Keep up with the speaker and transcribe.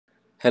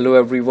Hello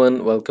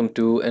everyone, welcome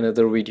to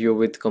another video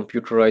with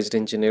computerized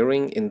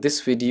engineering. In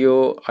this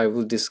video, I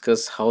will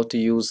discuss how to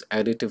use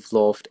Additive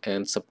Loft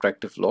and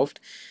Subtractive Loft.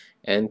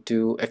 And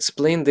to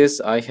explain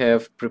this, I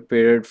have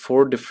prepared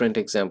 4 different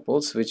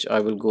examples, which I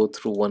will go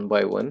through one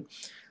by one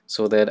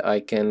so that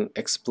I can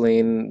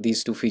explain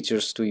these two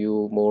features to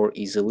you more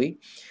easily.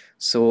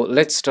 So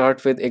let's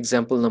start with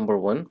example number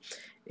 1.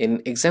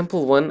 In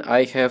example 1,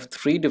 I have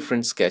 3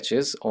 different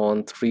sketches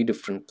on 3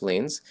 different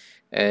planes,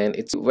 and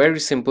it's very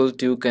simple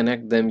to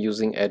connect them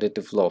using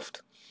Additive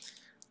Loft.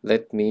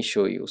 Let me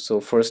show you. So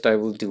first I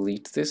will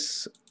delete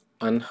this,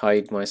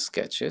 unhide my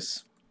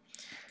sketches.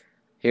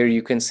 Here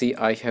you can see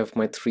I have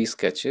my 3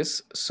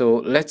 sketches. So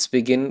let's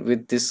begin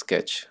with this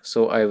sketch.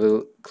 So I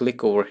will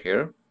click over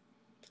here,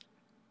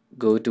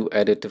 go to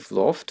Additive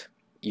Loft.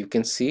 You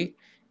can see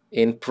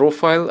in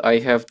profile I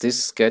have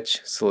this sketch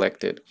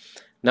selected.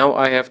 Now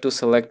I have to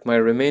select my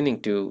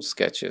remaining 2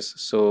 sketches.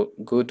 So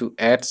go to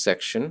Add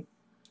Section,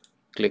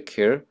 click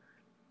here,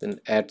 then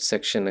Add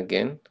Section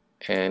again,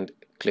 and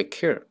click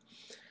here.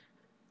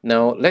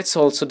 Now let's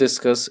also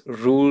discuss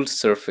ruled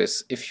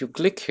surface. If you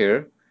click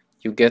here,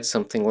 you get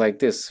something like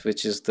this,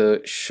 which is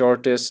the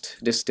shortest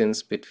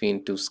distance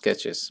between 2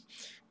 sketches.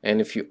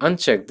 And if you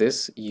uncheck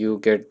this, you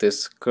get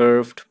this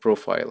curved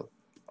profile.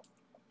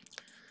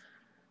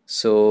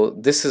 So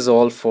this is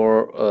all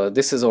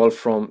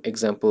from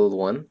example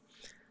 1.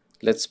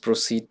 Let's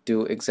proceed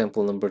to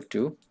example number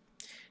 2.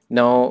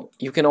 Now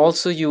you can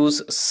also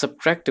use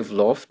Subtractive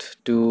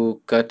Loft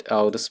to cut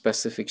out a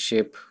specific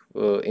shape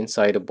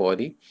inside a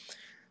body.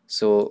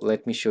 So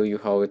let me show you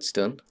how it's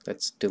done.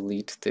 Let's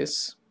delete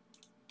this,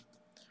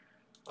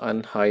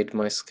 unhide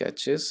my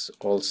sketches,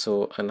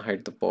 also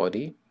unhide the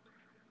body,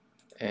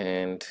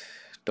 and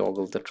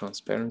toggle the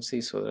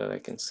transparency so that I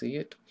can see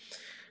it.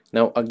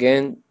 Now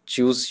again,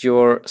 choose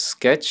your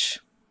sketch,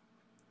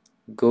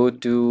 go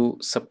to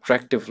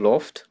Subtractive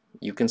Loft.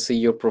 You can see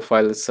your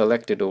profile is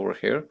selected over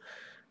here.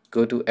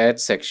 Go to Add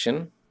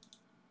Section,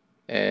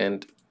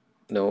 and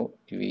no,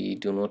 we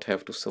do not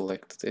have to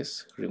select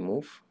this,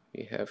 remove.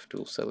 We have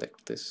to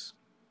select this,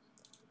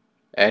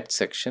 Add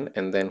Section,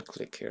 and then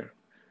click here.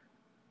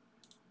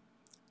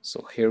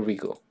 So here we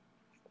go.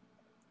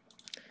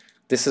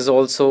 This is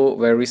also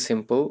very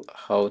simple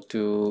how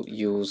to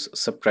use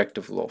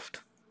Subtractive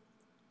Loft.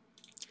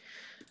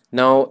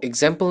 Now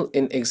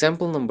in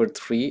example number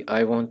 3,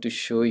 I want to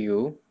show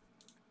you,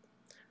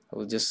 I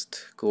will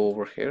just go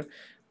over here.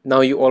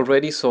 Now you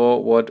already saw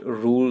what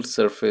ruled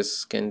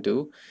surface can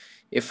do.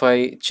 If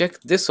I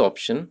check this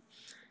option,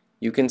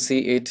 you can see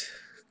it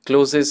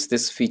closes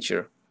this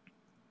feature.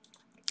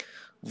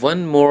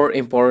 One more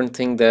important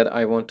thing that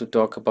I want to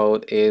talk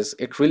about is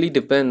it really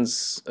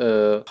depends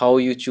how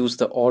you choose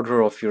the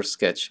order of your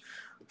sketch.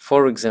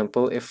 For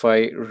example, if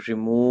I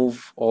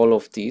remove all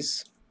of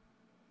these,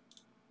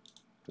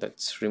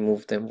 let's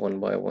remove them one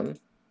by one.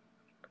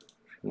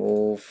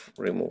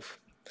 Remove.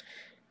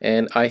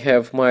 And I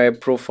have my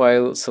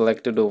profile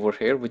selected over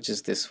here, which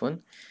is this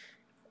one.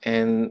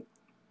 And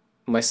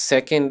my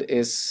second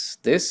is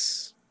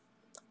this.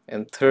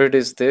 And third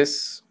is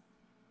this.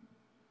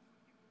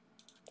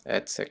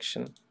 Add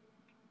section.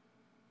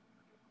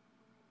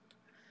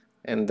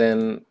 And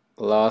then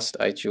last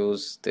I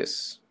choose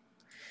this.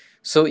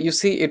 So you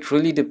see, it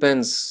really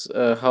depends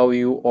how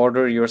you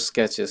order your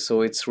sketches.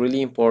 So it's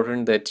really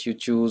important that you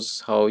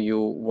choose how you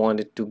want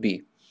it to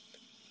be.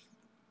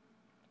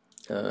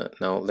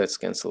 Now let's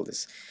cancel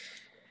this.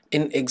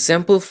 In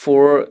example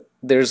 4,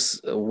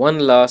 there's one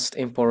last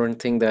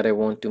important thing that I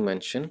want to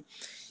mention.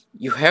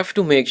 You have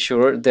to make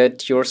sure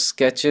that your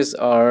sketches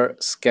are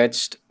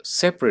sketched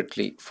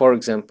separately. For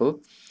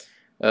example,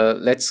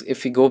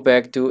 if we go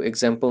back to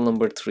example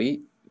number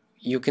 3,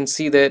 you can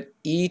see that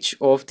each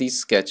of these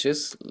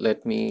sketches,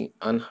 let me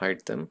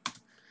unhide them.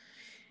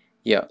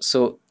 Yeah,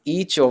 so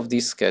each of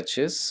these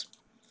sketches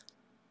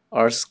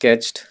are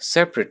sketched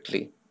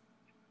separately.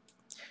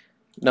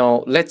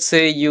 Now let's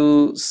say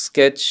you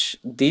sketch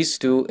these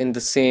two in the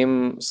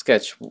same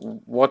sketch.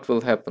 What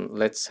will happen?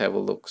 Let's have a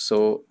look.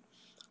 So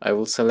I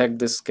will select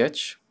this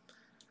sketch,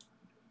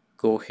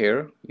 go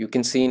here. You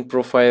can see in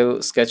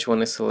profile sketch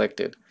 1 is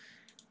selected,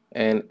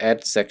 and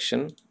add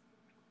section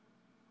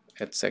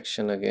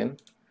again.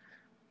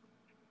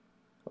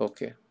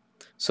 Okay,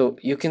 so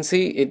you can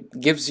see it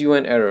gives you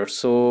an error.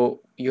 So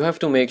you have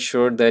to make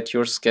sure that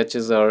your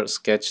sketches are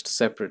sketched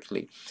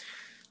separately.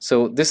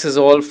 So this is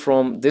all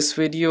from this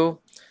video.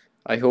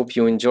 I hope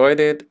you enjoyed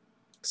it.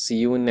 See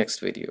you in next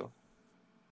video.